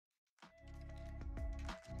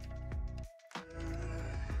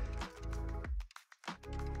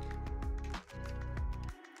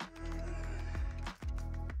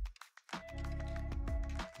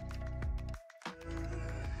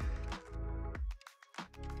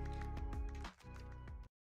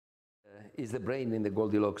is the brain in the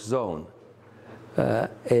Goldilocks zone.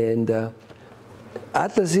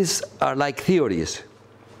 Atlases are like theories.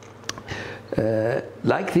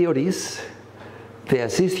 Like theories, they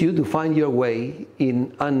assist you to find your way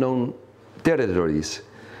in unknown territories.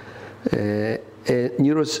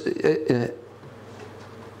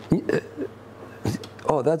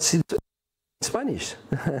 Oh, that's in Spanish.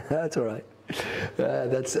 That's all right.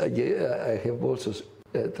 I have also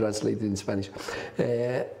translated in Spanish.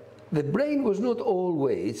 The brain was not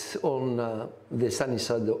always on the sunny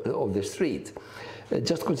side of the street.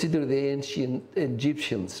 Just consider the ancient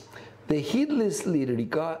Egyptians. They heedlessly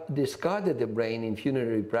discarded the brain in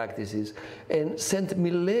funerary practices and sent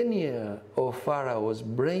millennia of pharaohs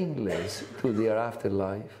brainless to their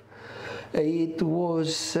afterlife. It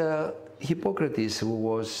was Hippocrates who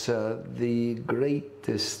was the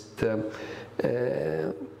greatest, gave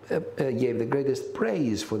the greatest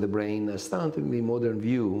praise for the brain. Astoundingly modern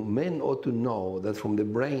view. Men ought to know that from the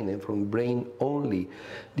brain and from the brain only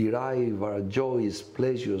derive our joys,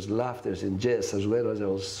 pleasures, laughters and jests, as well as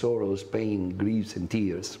our sorrows, pain, griefs and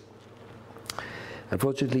tears.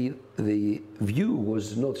 Unfortunately, the view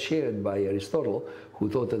was not shared by Aristotle, who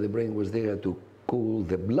thought that the brain was there to cool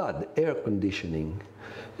the blood, air conditioning.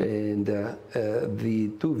 And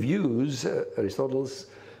the two views, Aristotle's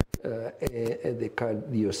the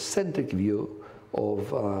cardiocentric view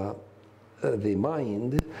of the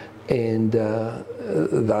mind and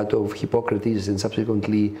that of Hippocrates, and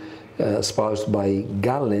subsequently espoused by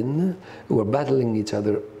Galen, were battling each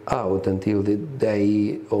other out until the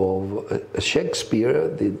day of Shakespeare,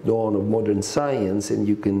 the dawn of modern science. And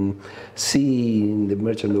you can see in The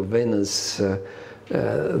Merchant of Venice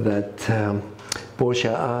that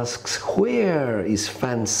Portia asks, where is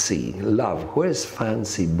fancy, love, where is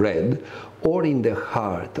fancy bred, or in the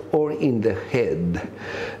heart, or in the head?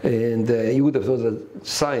 And you would have thought that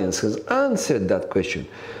science has answered that question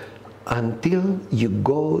until you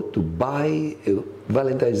go to buy a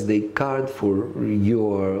Valentine's Day card for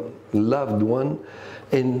your loved one,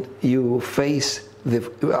 and you face,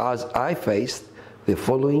 as I faced, the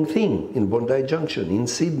following thing in Bondi Junction in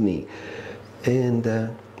Sydney.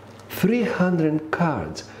 And 300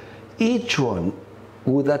 cards, each one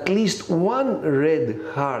with at least one red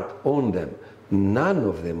heart on them, none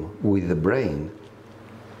of them with the brain.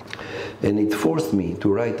 And it forced me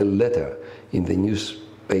to write a letter in the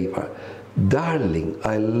newspaper. Darling,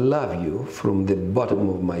 I love you from the bottom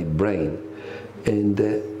of my brain. And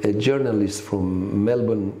a journalist from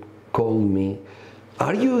Melbourne called me,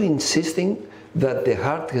 are you insisting that the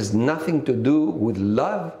heart has nothing to do with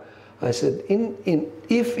love? I said,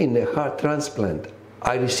 if in a heart transplant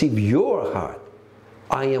I receive your heart,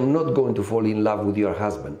 I am not going to fall in love with your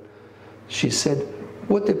husband. She said,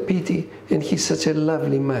 what a pity, and he's such a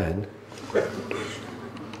lovely man.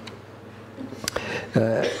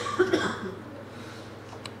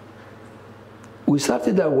 We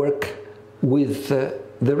started our work with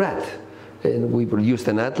the rat, and we produced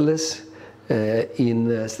an atlas in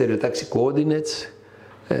stereotaxic coordinates,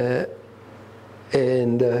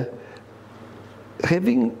 and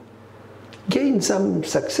having gained some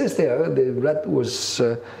success there, the rat was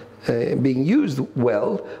being used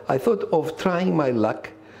well, I thought of trying my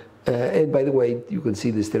luck. And by the way, you can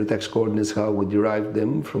see the stereotaxic coordinates, how we derived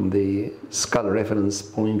them from the skull reference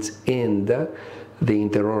points and the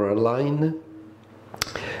interaural line.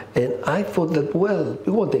 And I thought that, well,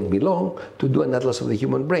 it won't take me long to do an atlas of the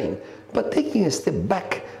human brain. But taking a step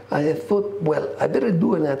back, I thought, well, I better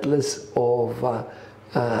do an atlas of a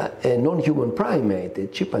non-human primate, a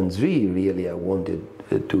chimpanzee, really, I wanted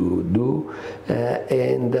to do.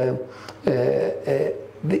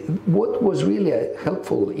 What was really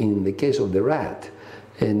helpful in the case of the rat,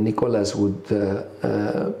 and Nicholas would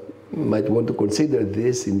might want to consider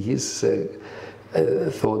this in his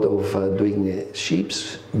thought of doing a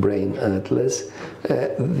sheep's brain atlas,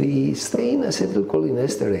 the stain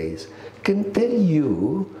acetylcholinesterase can tell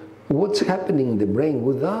you what's happening in the brain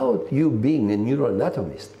without you being a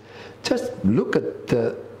neuroanatomist. Just look at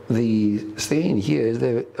the stain here. Is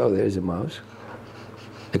there, oh, there's a mouse.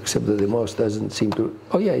 Except that the mouse doesn't seem to,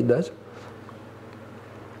 oh yeah, it does.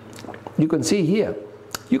 You can see here,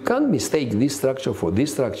 you can't mistake this structure for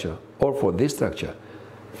this structure or for this structure.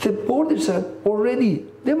 The borders are already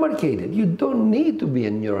demarcated. You don't need to be a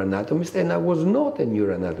neuroanatomist, and I was not a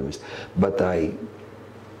neuroanatomist, but I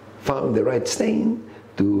found the right stain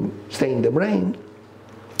to stain the brain.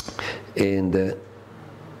 And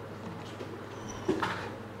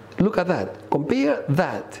look at that. Compare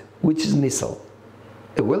that, which is Nissel,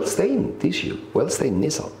 a well-stained tissue, well-stained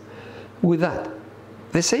Nissel, with that.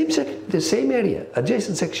 The same area,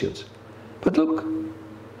 adjacent sections. But look,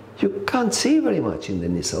 You can't see very much in the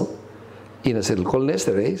Nissel. In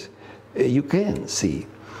acetylcholinesterase, you can see.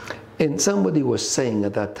 And somebody was saying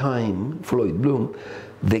at that time, Floyd Bloom,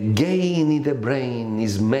 the gain in the brain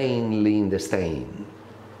is mainly in the stain.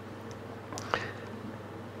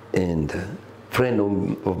 And a friend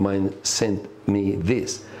of mine sent me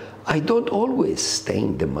this. I don't always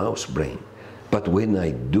stain the mouse brain, but when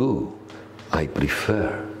I do, I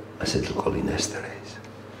prefer acetylcholinesterase.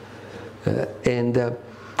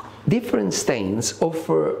 Different stains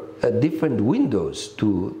offer different windows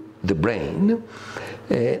to the brain.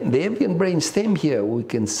 The avian brain stem here, we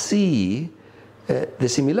can see the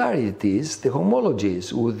similarities, the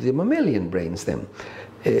homologies with the mammalian brain stem.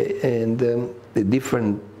 The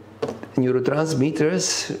different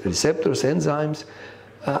neurotransmitters, receptors, enzymes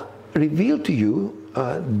reveal to you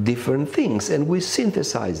different things, and we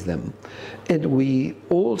synthesize them. And we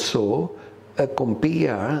also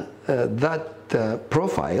compare that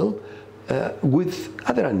profile with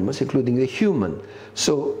other animals, including the human.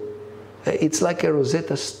 So it's like a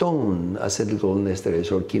Rosetta Stone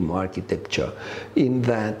acetylcholinesterase or chemoarchitecture, in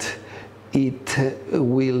that it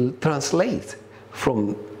will translate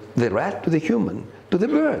from the rat to the human to the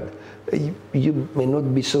bird. You may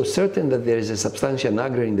not be so certain that there is a substantia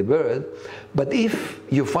nigra in the bird, but if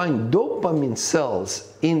you find dopamine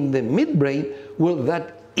cells in the midbrain, well,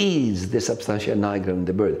 that is the substantia nigra in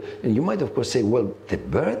the bird. And you might of course say, well, the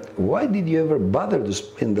bird, why did you ever bother to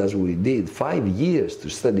spend, as we did, 5 years to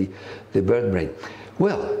study the bird brain?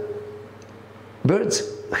 Well, birds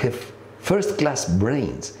have first-class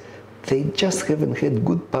brains. They just haven't had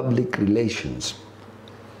good public relations.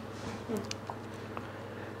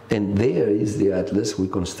 And there is the atlas we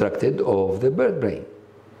constructed of the bird brain.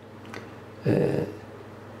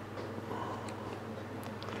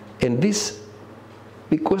 And this,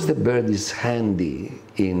 because the bird is handy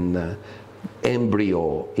in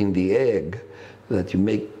embryo, in the egg, that you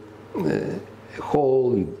make a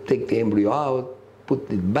hole, you take the embryo out,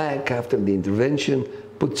 put it back after the intervention,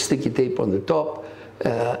 put sticky tape on the top,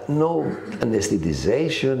 no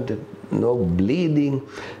anesthetization, no bleeding.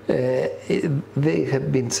 There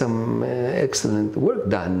have been some excellent work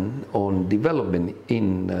done on development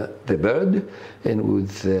in the bird, and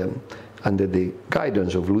with under the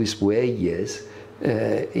guidance of Luis Puelles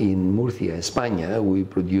in Murcia, España, we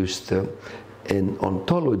produced an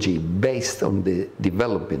ontology based on the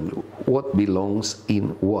development, what belongs in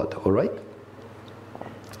what, all right?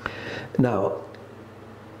 Now,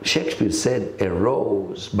 Shakespeare said a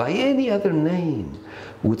rose by any other name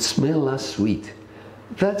would smell as sweet.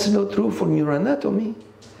 That's not true for neuroanatomy,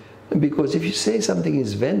 because if you say something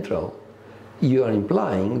is ventral, you are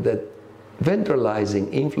implying that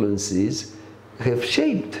ventralizing influences have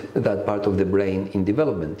shaped that part of the brain in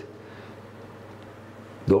development.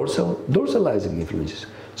 Dorsalizing influences.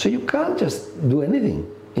 So you can't just do anything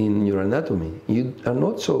in neuroanatomy. You are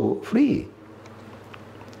not so free.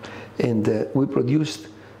 And we produced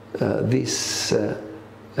this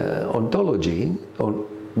ontology on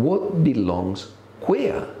what belongs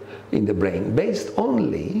where in the brain, based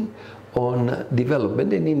only on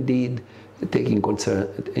development, and indeed taking concern,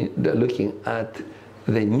 looking at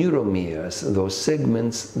the neuromeres, those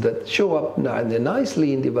segments that show up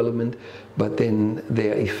nicely in development, but then they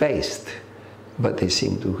are effaced, but they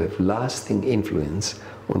seem to have lasting influence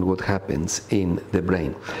on what happens in the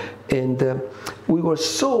brain. And we were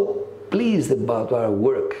so pleased about our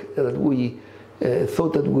work that we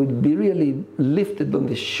thought that we'd be really lifted on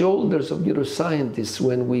the shoulders of neuroscientists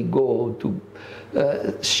when we go to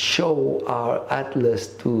show our atlas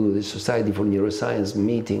to the Society for Neuroscience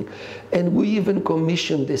meeting. And we even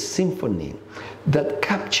commissioned a symphony that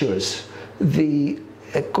captures the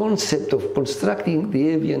concept of constructing the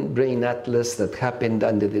avian brain atlas that happened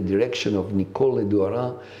under the direction of Nicole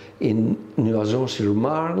Edouard in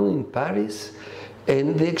Noisons-sur-Marne in Paris,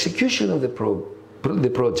 and the execution of the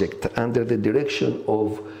project under the direction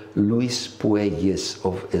of Luis Puelles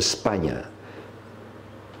of España.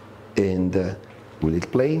 And will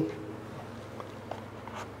it play?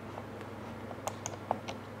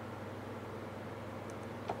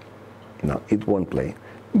 No, it won't play,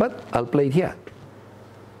 but I'll play it here.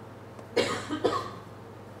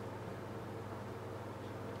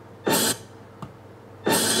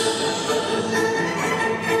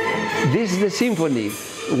 This is the symphony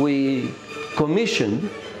we commissioned,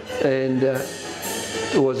 and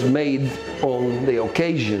it was made on the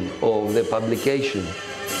occasion of the publication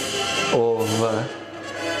of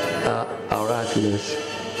our atlas.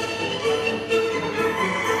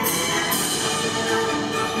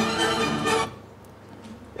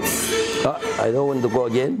 I don't want to go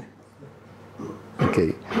again.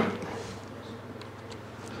 Okay.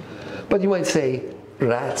 But you might say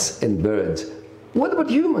rats and birds. What about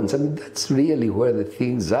humans? I mean, that's really where the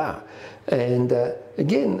things are. And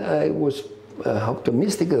again, I was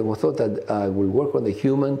optimistic. I thought that I will work on the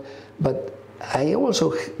human, but I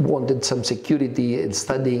also wanted some security in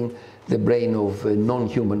studying the brain of a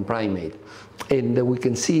non-human primate. And we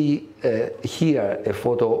can see here a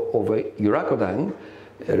photo of a orangutan.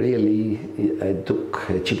 Really, I took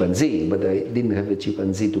a chimpanzee, but I didn't have a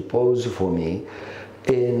chimpanzee to pose for me.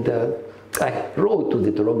 And I wrote to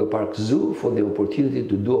the Taronga Park Zoo for the opportunity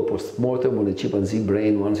to do a post-mortem on a chimpanzee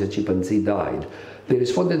brain once a chimpanzee died. They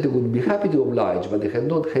responded they would be happy to oblige, but they had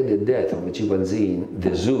not had a death of a chimpanzee in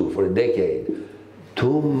the zoo for a decade.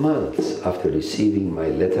 2 months after receiving my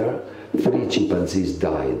letter, 3 chimpanzees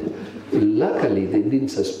died. Luckily, they didn't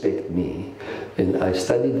suspect me, and I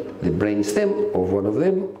studied the brainstem of one of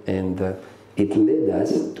them, and it led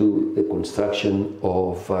us to the construction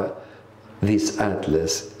of this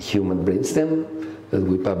atlas, Human Brainstem, that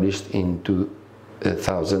we published in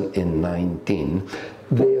 2019.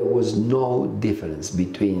 There was no difference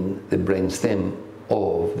between the brainstem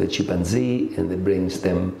of the chimpanzee and the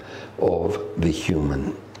brainstem of the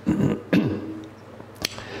human.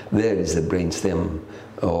 There is the brainstem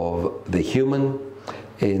of the human,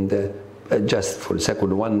 and just for a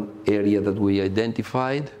second, one area that we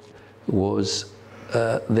identified was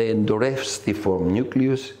the endorestiform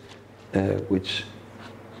nucleus, which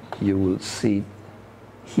you will see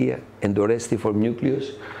here, endorestiform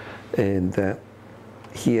nucleus, and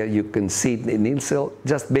here you can see it in Nilsel,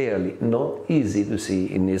 just barely, not easy to see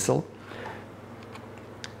in Nilsel.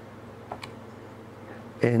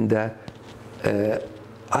 And that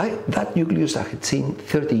nucleus I had seen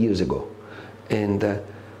 30 years ago, and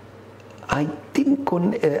I didn't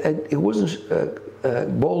it wasn't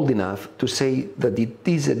bold enough to say that it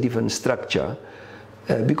is a different structure,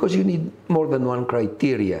 because you need more than one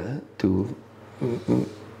criteria to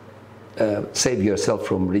save yourself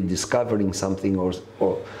from rediscovering something or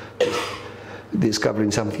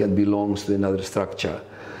discovering something that belongs to another structure.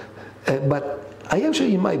 But I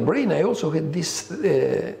actually, in my brain, I also had this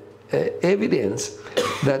evidence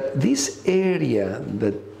that this area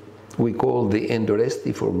that we call the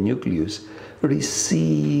endorestiform nucleus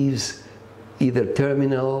receives either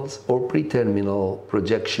terminals or pre-terminal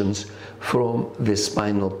projections from the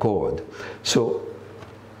spinal cord. So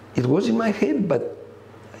it was in my head, but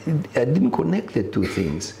I didn't connect the two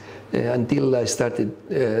things until I started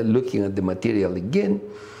looking at the material again.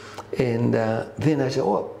 And then I said,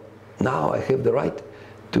 oh, now I have the right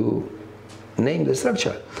to name the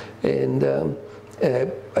structure. And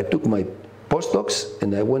I took my postdocs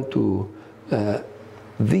and I went to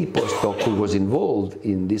the postdoc who was involved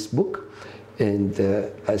in this book, and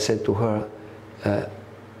I said to her, I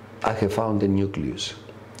have found a nucleus.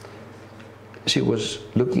 She was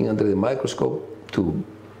looking under the microscope to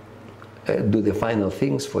do the final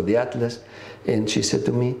things for the atlas, and she said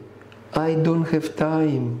to me, I don't have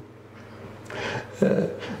time.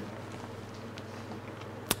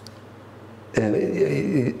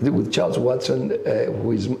 With Charles Watson,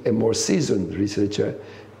 who is a more seasoned researcher,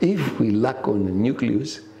 if we lack on a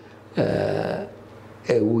nucleus,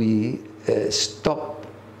 we stop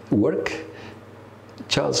work.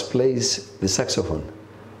 Charles plays the saxophone,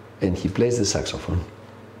 and he plays the saxophone.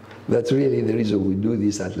 That's really the reason we do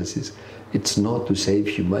these atlases. It's not to save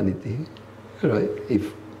humanity, right?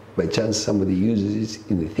 If by chance somebody uses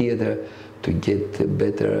it in the theater to get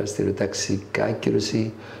better stereotaxic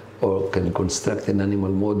accuracy, or can construct an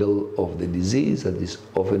animal model of the disease, that this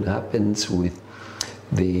often happens with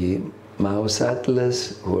the mouse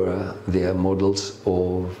atlas, where there are models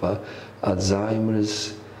of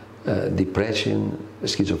Alzheimer's, depression,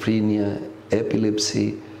 schizophrenia,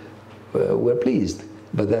 epilepsy. We're pleased,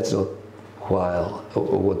 but that's not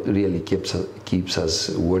what really keeps us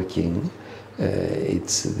working.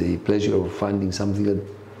 It's the pleasure of finding something that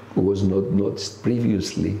was not noticed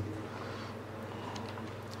previously.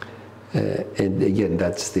 And again,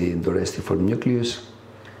 that's the endorestiform nucleus.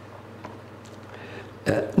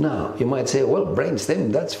 Now, you might say, well,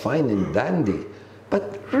 brainstem, that's fine and dandy,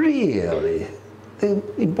 but really, the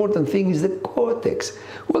important thing is the cortex.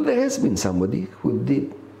 Well, there has been somebody who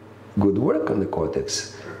did good work on the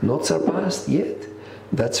cortex, not surpassed yet.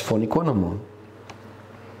 That's von Economou.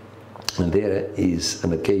 And there is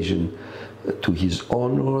an occasion to his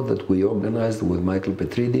honor that we organized with Michael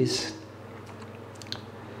Petridis.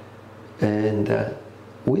 And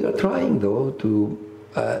we are trying, though, to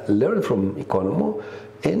learn from Economou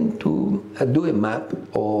and to do a map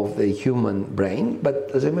of the human brain.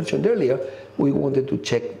 But as I mentioned earlier, we wanted to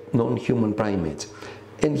check non-human primates.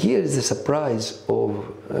 And here is the surprise of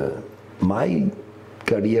my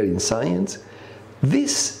career in science.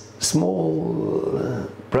 This small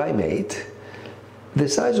primate, the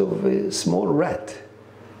size of a small rat,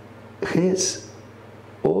 has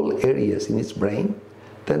all areas in its brain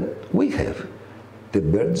that we have. The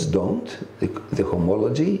birds don't. The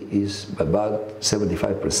homology is about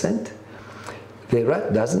 75%. The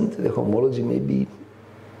rat doesn't. The homology may be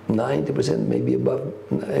 90%, maybe above,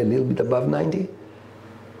 a little bit above 90.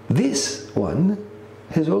 This one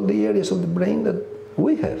has all the areas of the brain that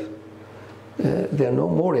we have. There are no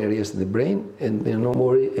more areas in the brain, and there are no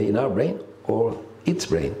more in our brain or its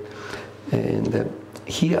brain. And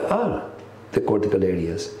here are the cortical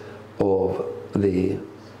areas of the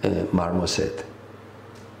marmoset.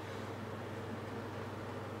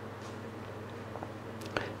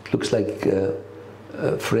 It looks like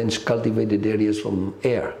French cultivated areas from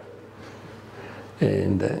air.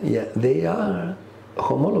 And yeah, they are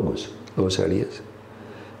homologous, those areas.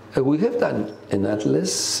 We have done an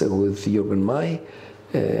atlas with Jürgen May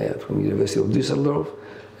from the University of Düsseldorf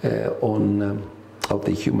of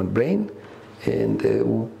the human brain, and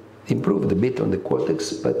improved a bit on the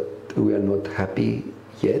cortex, but we are not happy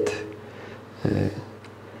yet.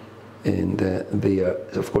 And they are,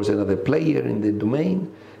 of course, another player in the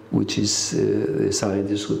domain, which is the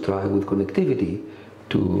scientists who try with connectivity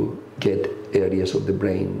to get areas of the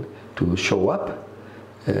brain to show up.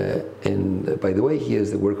 And by the way,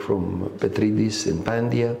 here's the work from Petridis and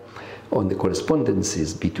Pandya on the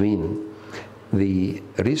correspondences between the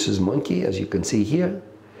rhesus monkey, as you can see here,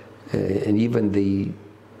 and even the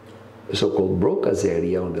so-called Broca's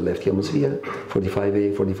area on the left hemisphere,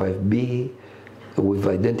 45A, 45B.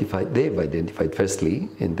 They've identified firstly,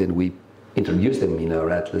 and then we introduced them in our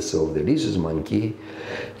atlas of the rhesus monkey,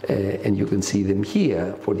 and you can see them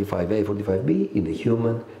here, 45A, 45B, in the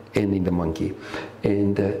human and in the monkey.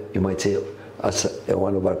 And you might say, as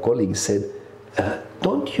one of our colleagues said,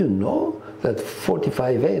 don't you know that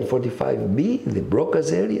 45A and 45B, the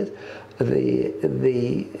Broca's areas, they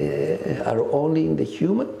are only in the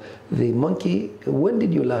human? The monkey, when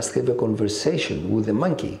did you last have a conversation with the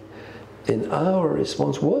monkey? And our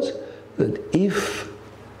response was that if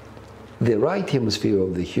the right hemisphere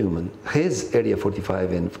of the human has area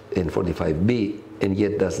 45 and 45B and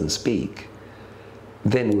yet doesn't speak,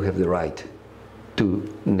 then we have the right to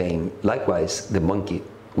name, likewise, the monkey,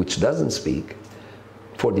 which doesn't speak,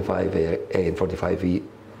 45A and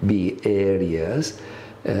 45B areas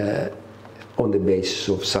on the basis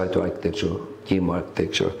of cytoarchitecture,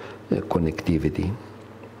 chemoarchitecture, connectivity.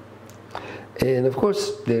 And of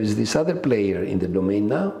course, there's this other player in the domain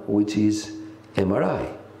now, which is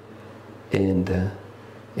MRI. And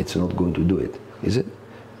it's not going to do it, is it?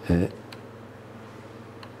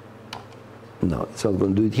 No, it's not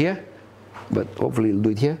going to do it here, but hopefully it'll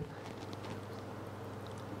do it here.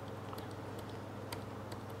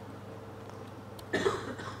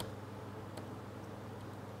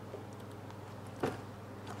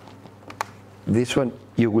 This one,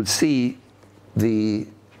 you will see the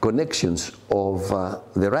connections of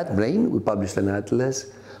the rat brain. We published an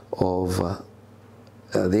atlas of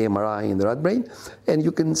the MRI in the rat brain, and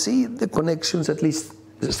you can see the connections, at least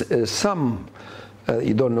some.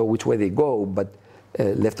 You don't know which way they go, but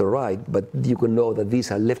left or right, but you can know that these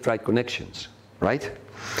are left-right connections, right?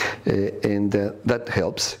 And that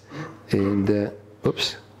helps. And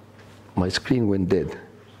oops, my screen went dead.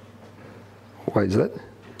 Why is that?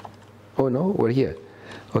 Oh no, we're here.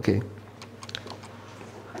 Okay.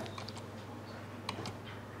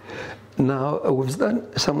 Now, we've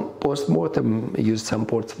done some post-mortem, used some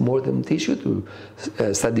post-mortem tissue to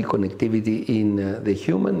study connectivity in the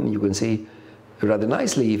human. You can see rather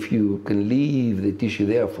nicely if you can leave the tissue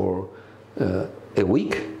there for a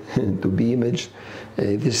week to be imaged.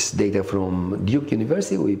 This is data from Duke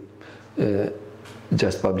University. We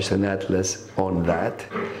just published an atlas on that.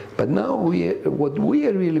 But now what we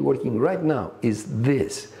are really working right now is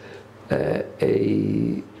this,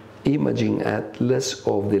 a imaging atlas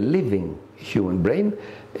of the living human brain,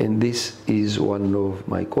 and this is one of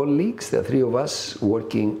my colleagues. There are three of us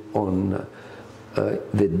working on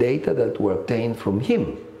the data that were obtained from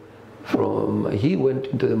him. He went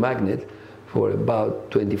into the magnet for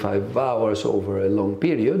about 25 hours over a long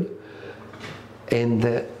period,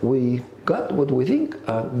 and we got what we think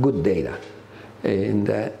are good data. And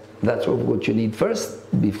that's what you need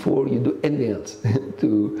first before you do anything else,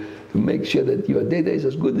 to make sure that your data is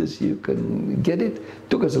as good as you can get it. It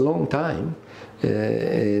took us a long time,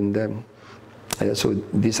 so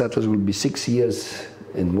this atlas will be 6 years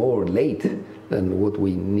and more late than what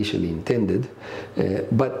we initially intended.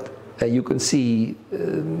 But you can see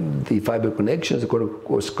the fiber connections. The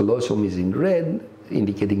corpus callosum is in red,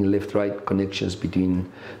 indicating left-right connections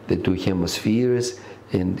between the two hemispheres.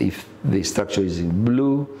 And if the structure is in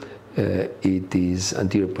blue, it is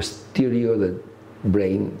anterior-posterior, the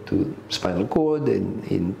brain to spinal cord, and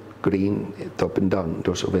in green, top and down,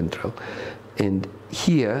 dorsoventral. And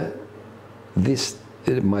here, this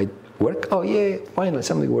might work. Oh yeah, finally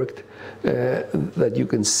something worked. That you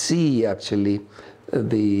can see actually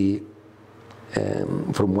the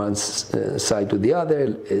from one side to the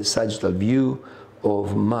other, a sagittal view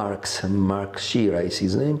of Mark Shearer is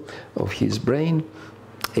his name, of his brain.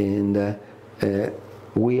 And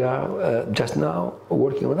we are just now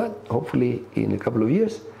working on that. Hopefully in a couple of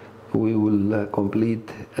years we will complete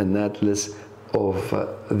an atlas of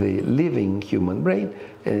the living human brain,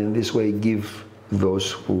 and this way give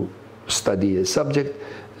those who study a subject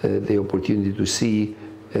the opportunity to see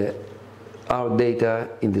our data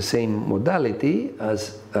in the same modality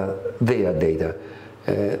as their data.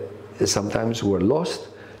 Sometimes we're lost,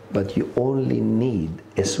 but you only need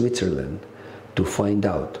a Switzerland to find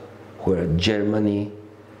out where Germany,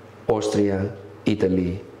 Austria,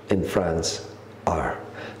 Italy, and France are.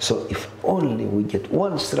 So if only we get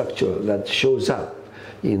one structure that shows up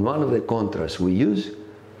in one of the contrasts we use,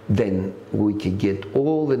 then we can get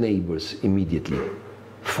all the neighbors immediately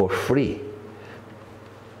for free.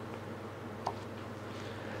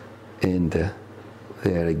 And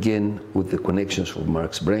there again with the connections of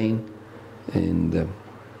Mark's brain, and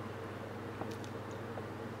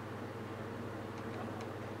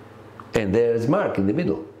there's Mark in the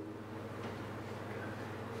middle.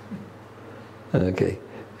 Okay,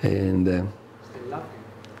 and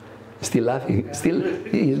still laughing. Still,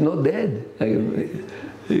 he's not dead.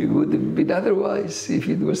 He would have been otherwise if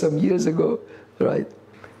it was some years ago, right?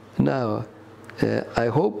 Now, I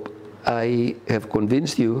hope I have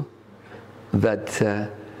convinced you that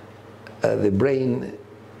the brain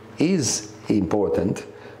is important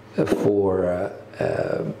for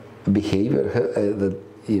behavior. That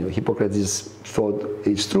Hippocrates thought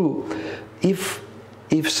is true.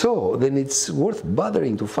 If so, then it's worth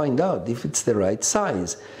bothering to find out if it's the right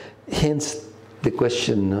size. Hence, the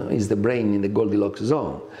question, is the brain in the Goldilocks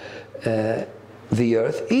zone? The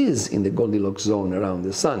Earth is in the Goldilocks zone around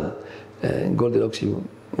the Sun. Goldilocks, you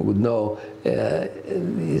would know,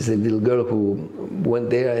 is a little girl who went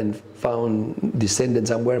there and found, descended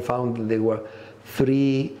somewhere, found there were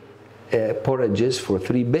 3 porridges for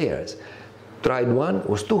 3 bears. Tried one,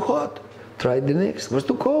 was too hot. Tried the next, was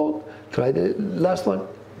too cold. Tried the last one,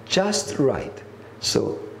 just right.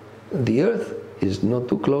 So the Earth is not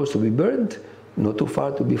too close to be burned, not too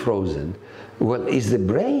far to be frozen. Well, is the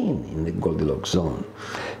brain in the Goldilocks zone?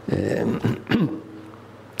 And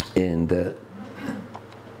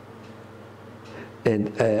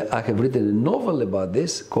I have written a novel about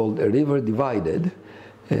this called A River Divided,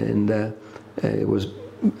 and it was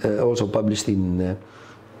also published in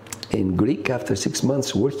Greek after 6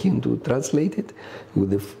 months working to translate it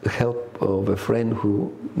with the help of a friend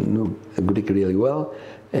who knew Greek really well,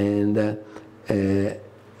 and it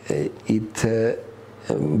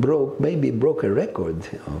broke a record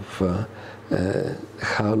of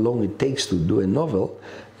how long it takes to do a novel.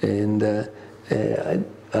 And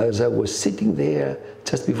as I was sitting there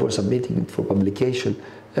just before submitting it for publication,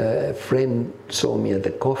 a friend saw me at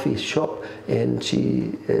the coffee shop, and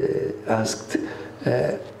she asked,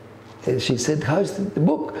 she said, "How's the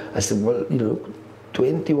book?" I said, "Well,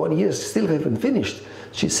 21 years, still haven't finished."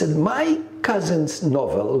 She said, "My cousin's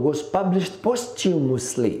novel was published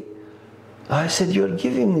posthumously." I said, "You're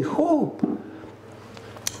giving me hope."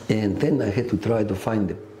 And then I had to try to find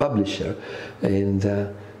the publisher, and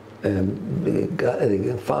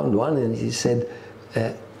found one, and he said,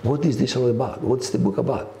 "What is this all about? What's the book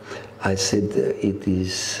about?" I said, "It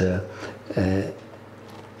is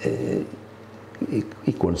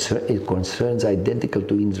it concerns identical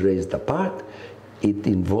twins raised apart. It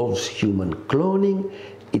involves human cloning.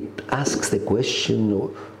 It asks the question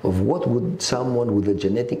of what would someone with the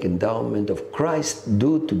genetic endowment of Christ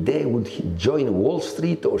do today? Would he join Wall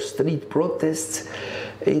Street or street protests?"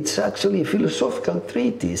 It's actually a philosophical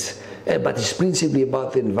treatise, but it's principally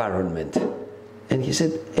about the environment. And he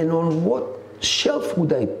said, "And on what shelf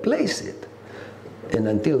would I place it?" And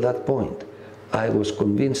until that point, I was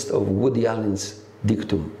convinced of Woody Allen's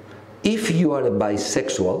dictum: if you are a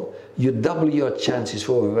bisexual, you double your chances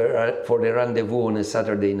for a rendezvous on a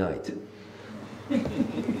Saturday night.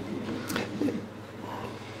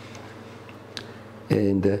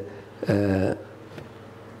 And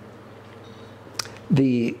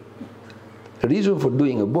the reason for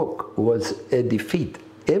doing a book was a defeat.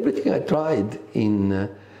 Everything I tried in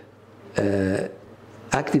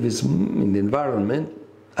activism in the environment,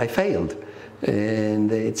 I failed.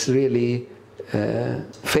 And it's really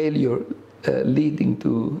failure leading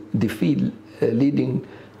to defeat, leading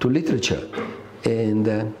to literature. And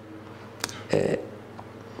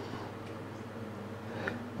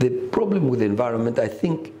the problem with the environment, I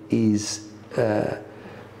think, is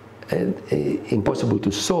impossible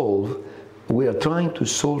to solve. We are trying to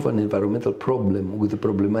solve an environmental problem with a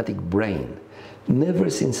problematic brain. Never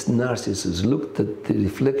since Narcissus looked at the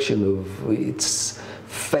reflection of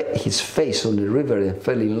his face on the river and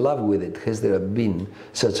fell in love with it has there been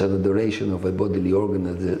such an adoration of a bodily organ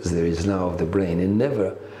as there is now of the brain, and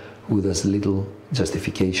never with as little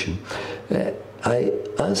justification. I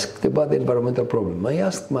asked about the environmental problem. I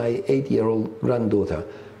asked my 8-year-old granddaughter,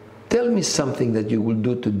 tell me something that you will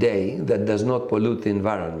do today that does not pollute the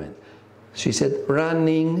environment. She said,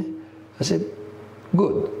 running. I said,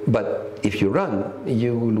 good, but if you run,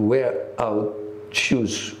 you will wear out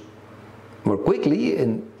shoes more quickly,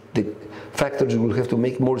 and the factories will have to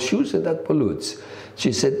make more shoes, and that pollutes.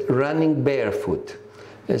 She said, running barefoot.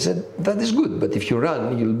 I said, that is good, but if you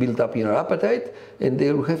run, you'll build up your appetite, and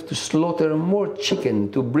they'll have to slaughter more chicken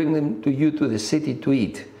to bring them to you to the city to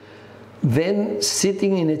eat. Then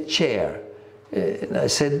sitting in a chair. And I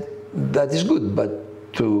said, that is good, but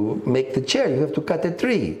to make the chair, you have to cut a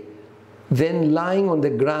tree. Then lying on the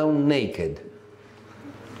ground naked.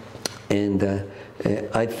 And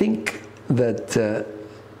I think that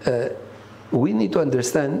we need to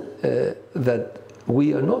understand that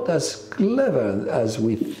we are not as clever as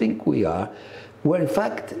we think we are. We're in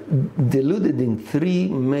fact deluded in 3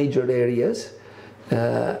 major areas,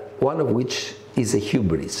 one of which is a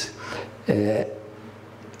hubris.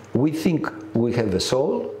 We think we have a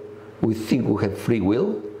soul, we think we have free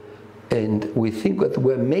will, and we think that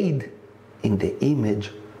we're made in the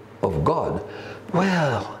image of God.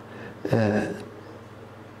 Well,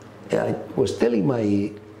 I was telling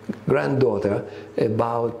my granddaughter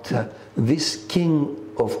about this king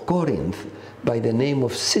of Corinth by the name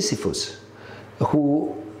of Sisyphus,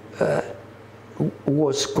 who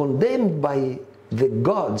was condemned by the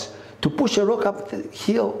gods to push a rock up the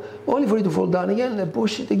hill only for it to fall down again and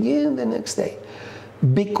push it again the next day,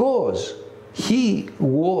 because he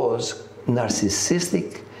was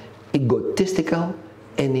narcissistic, egotistical,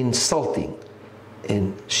 and insulting.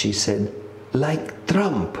 And she said, like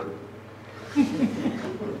Trump.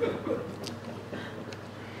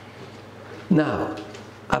 Now,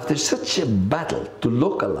 after such a battle to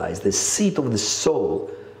localize the seat of the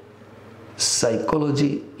soul,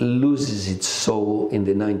 psychology loses its soul in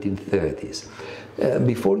the 1930s.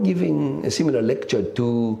 Before giving a similar lecture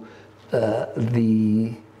to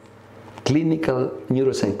the clinical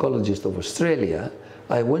neuropsychologist of Australia,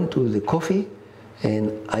 I went to the coffee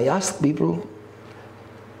and I asked people,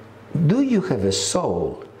 do you have a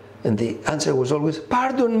soul? And the answer was always,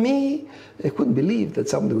 pardon me. I couldn't believe that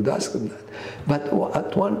somebody would ask them that. But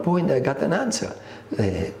at one point I got an answer.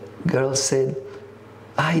 The girl said,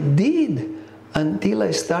 I did until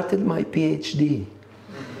I started my PhD.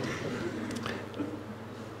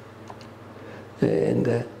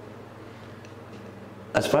 And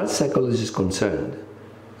as far as psychology is concerned,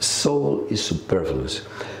 soul is superfluous.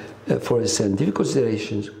 For scientific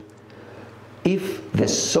considerations, if the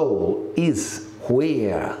soul is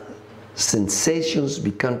where sensations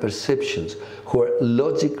become perceptions, where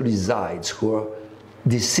logic resides, where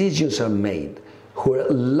decisions are made, where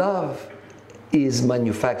love is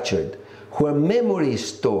manufactured, where memory is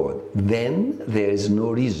stored, then there is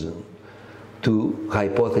no reason to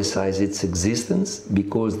hypothesize its existence,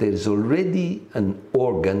 because there is already an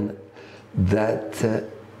organ that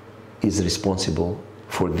is responsible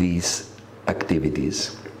for these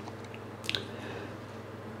activities.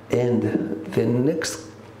 And the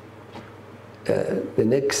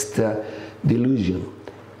next delusion.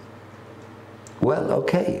 Well,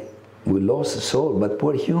 okay, we lost the soul, but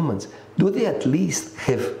poor humans, do they at least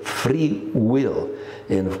have free will?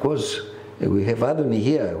 And of course, we have Adoni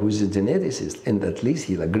here, who's a geneticist, and at least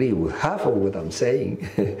he'll agree with half of what I'm saying.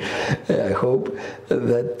 I hope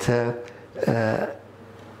that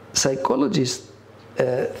psychologists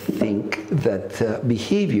think that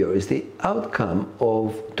behavior is the outcome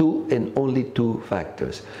of 2 and only 2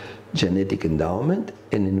 factors: genetic endowment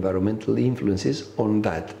and environmental influences on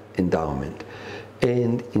that endowment.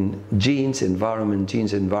 And in genes,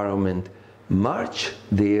 environment march,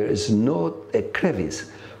 there is not a crevice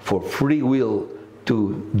for free will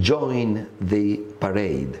to join the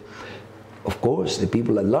parade. Of course, the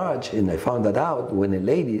people at large, and I found that out when a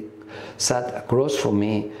lady sat across from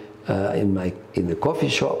me in the coffee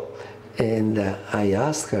shop, and I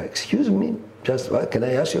asked her, excuse me, can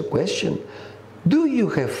I ask you a question? Do you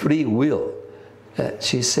have free will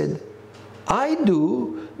She said, I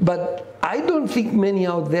do, but I don't think many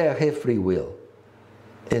out there have free will.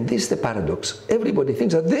 And this is the paradox. Everybody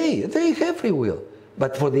thinks that they have free will,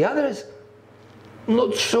 but for the others,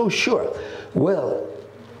 not so sure. Well,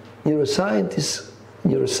 neuroscience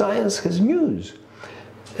has news.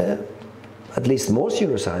 At least most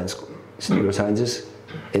neuroscientists,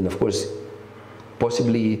 and of course,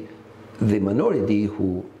 possibly the minority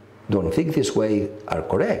who don't think this way are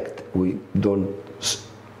correct. We don't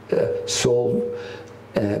solve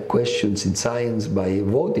questions in science by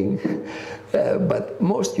voting, but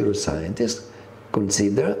most neuroscientists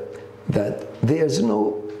consider that there's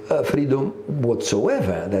no freedom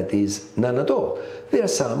whatsoever, that is, none at all. There are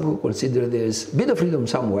some who consider there's a bit of freedom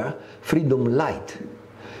somewhere, freedom light.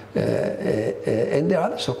 And there are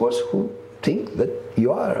others, of course, who think that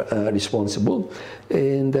you are responsible.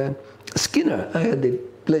 And Skinner, I had the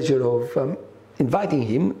pleasure of inviting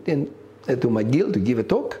him to my guild to give a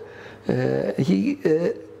talk. He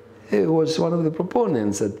was one of the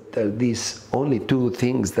proponents that these only two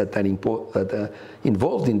things that are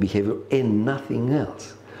involved in behavior and nothing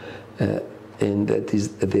else. And that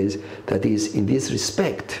is in this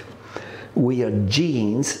respect, we are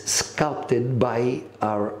genes sculpted by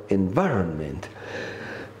our environment.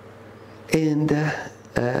 And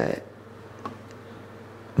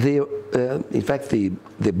in fact,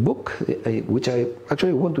 the book, which I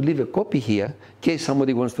actually want to leave a copy here, in case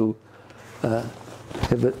somebody wants to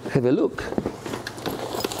have a look.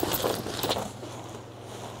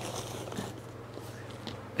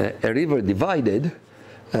 A River Divided.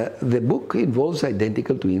 The book involves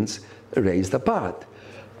identical twins raised apart.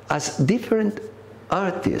 As different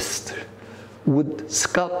artists would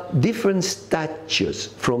sculpt different statues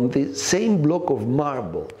from the same block of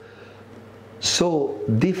marble, so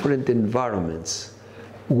different environments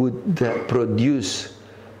would produce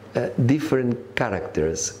different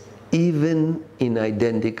characters, even in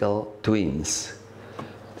identical twins.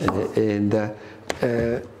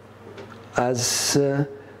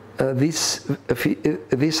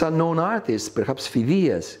 This unknown artist, perhaps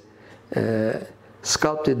Phidias,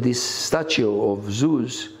 sculpted this statue of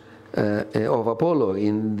Zeus, of Apollo,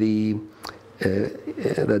 in the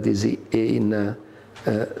that is in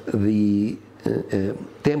the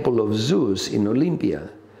temple of Zeus in Olympia.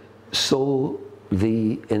 So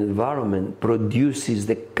the environment produces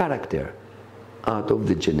the character out of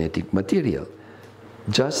the genetic material,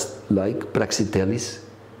 just like Praxiteles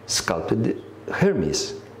sculpted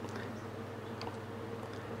Hermes.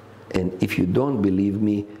 And if you don't believe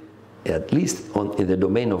me, at least in the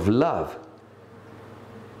domain of love,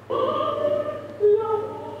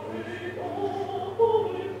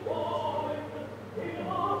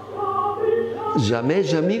 jamais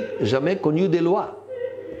connu des lois.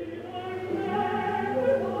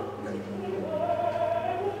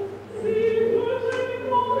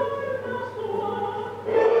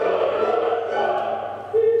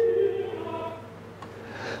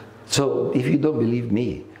 So if you don't believe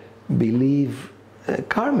me, believe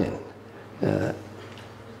Carmen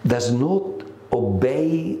does not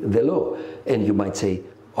obey the law. And you might say,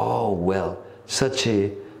 oh, well, such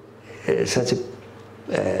a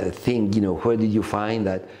thing, you know, where did you find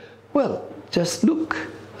that? Well, just look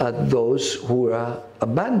at those who are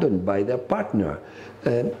abandoned by their partner.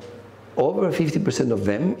 Over 50% of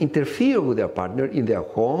them interfere with their partner in their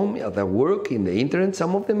home, at their work, in the internet.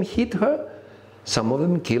 Some of them hit her, some of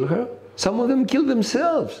them kill her, some of them kill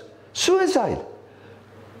themselves. Suicide.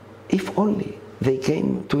 If only they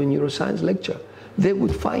came to a neuroscience lecture, they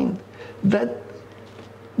would find that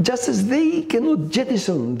just as they cannot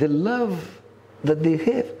jettison the love that they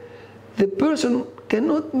have, the person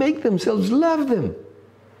cannot make themselves love them.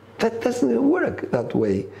 That doesn't work that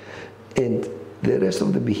way. And the rest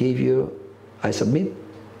of the behavior, I submit,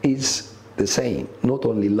 is the same, not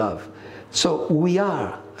only love. So we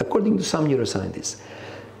are, according to some neuroscientists,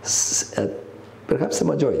 perhaps the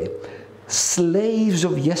majority, slaves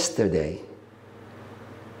of yesterday.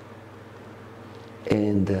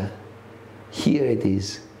 And here it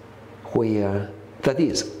is where, that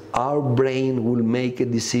is, our brain will make a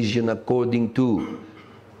decision according to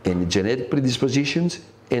any genetic predispositions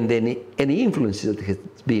and then any influences that has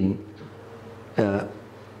been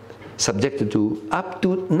subjected to up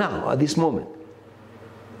to now, at this moment,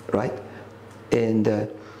 right? And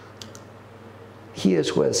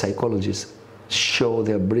here's where psychologists show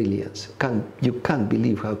their brilliance. You can't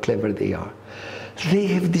believe how clever they are. They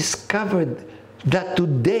have discovered that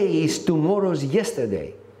today is tomorrow's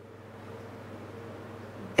yesterday.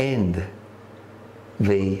 And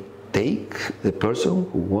they take the person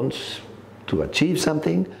who wants to achieve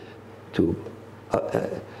something,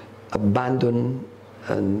 abandon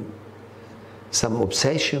and some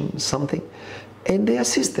obsession, something, and they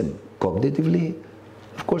assist them cognitively.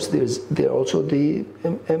 Of course, there are also the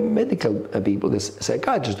medical people, the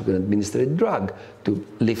psychiatrists who can administer a drug to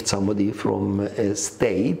lift somebody from a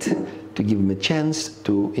state, to give them a chance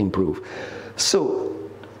to improve. So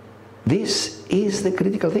this is the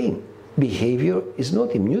critical thing. Behavior is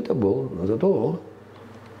not immutable, not at all.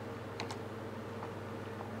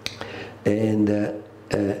 And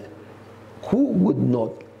who would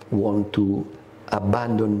not want to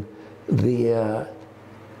abandon their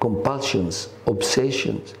compulsions,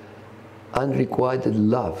 obsessions, unrequited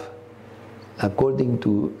love? According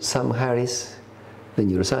to Sam Harris, the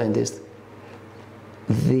neuroscientist,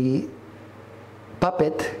 the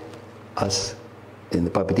puppet, us, and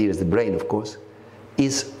the puppeteer is the brain, of course,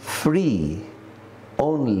 is free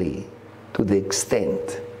only to the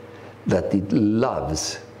extent that it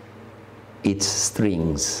loves its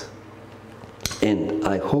strings. And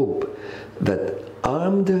I hope that,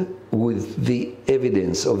 armed with the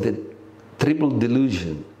evidence of the triple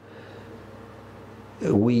delusion,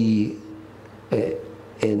 and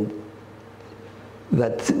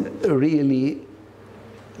that really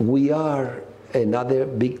we are another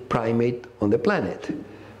big primate on the planet.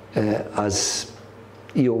 As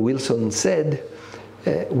E.O. Wilson said,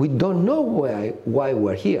 we don't know why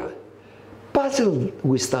we're here. Puzzled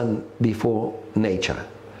we stand before nature.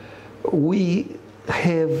 We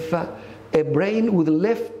have a brain with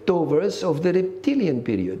leftovers of the reptilian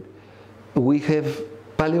period. We have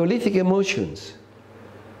Paleolithic emotions,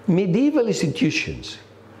 medieval institutions.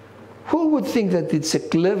 Who would think that it's a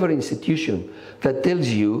clever institution that tells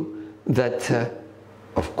you that,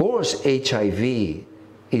 of course, HIV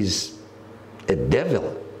is a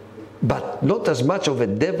devil, but not as much of a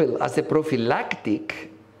devil as a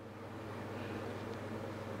prophylactic?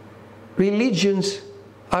 Religions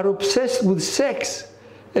are obsessed with sex,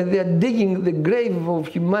 and they are digging the grave of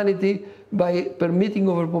humanity by permitting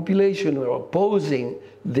overpopulation or opposing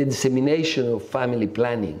the dissemination of family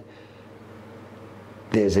planning.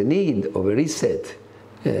 There's a need of a reset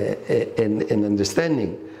and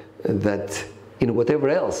understanding that in whatever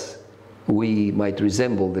else we might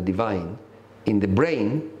resemble the divine, in the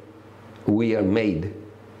brain we are made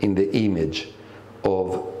in the image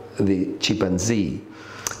of the chimpanzee.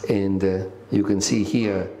 And you can see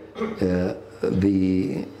here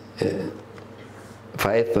the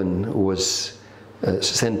FAHMS was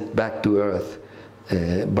sent back to Earth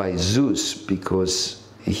by Zeus because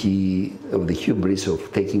of the hubris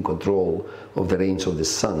of taking control of the reins of the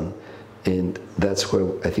sun. And that's where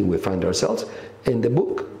I think we find ourselves. And the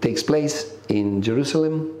book takes place in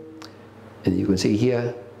Jerusalem, and you can see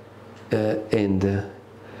here, and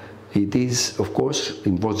it is, of course,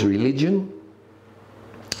 involves religion,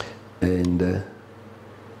 and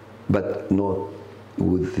but not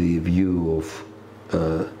with the view of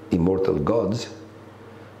immortal gods.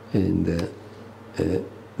 And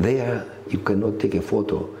there you cannot take a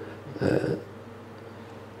photo.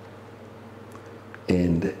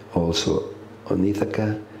 And also on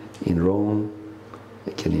Ithaca, in Rome,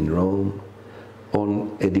 again in Rome,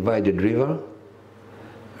 on a divided river,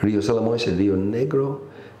 Rio Salamois and Rio Negro,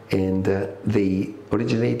 and they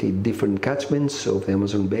originated in different catchments of the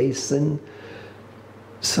Amazon basin.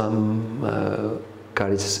 One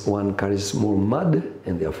carries more mud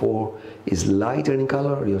and therefore is lighter in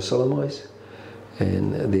color, Rio Salamois,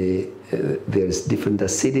 and there's different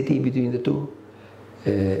acidity between the two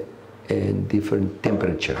and different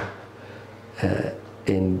temperature.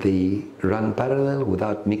 And they run parallel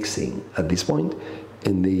without mixing at this point.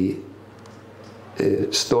 And the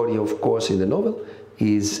story, of course, in the novel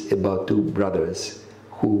is about two brothers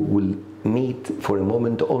who will meet for a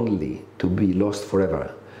moment only to be lost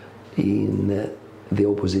forever in the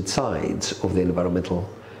opposite sides of the environmental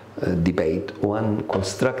debate. One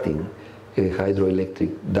constructing a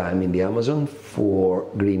hydroelectric dam in the Amazon for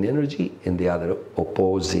green energy, and the other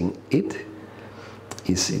opposing it.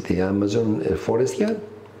 Is the Amazon forest yard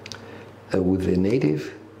with the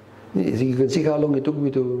native. You can see how long it took me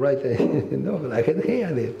to write a novel. I had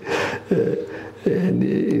hair there. And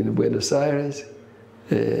in Buenos Aires,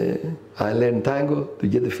 I learned tango to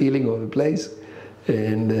get the feeling of the place.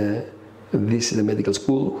 And this is a medical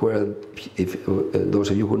school where, if those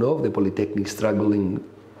of you who know the Polytechnic struggle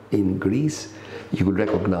in Greece, you could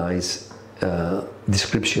recognize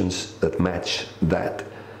descriptions that match that.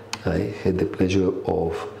 I had the pleasure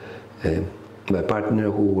of my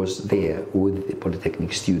partner who was there with the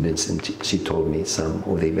Polytechnic students, and she told me some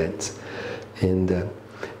of the events. And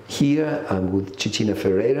here I'm with Cecina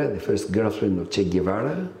Ferreira, the first girlfriend of Che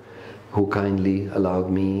Guevara, who kindly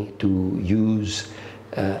allowed me to use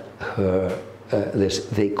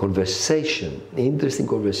the conversation, interesting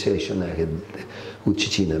conversation I had with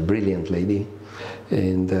Cicina, a brilliant lady,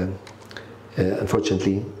 and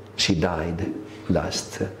unfortunately she died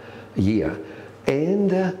last year.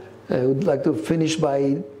 And I would like to finish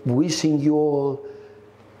by wishing you all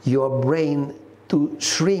your brain to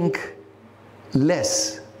shrink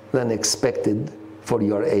less than expected for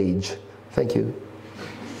your age. Thank you.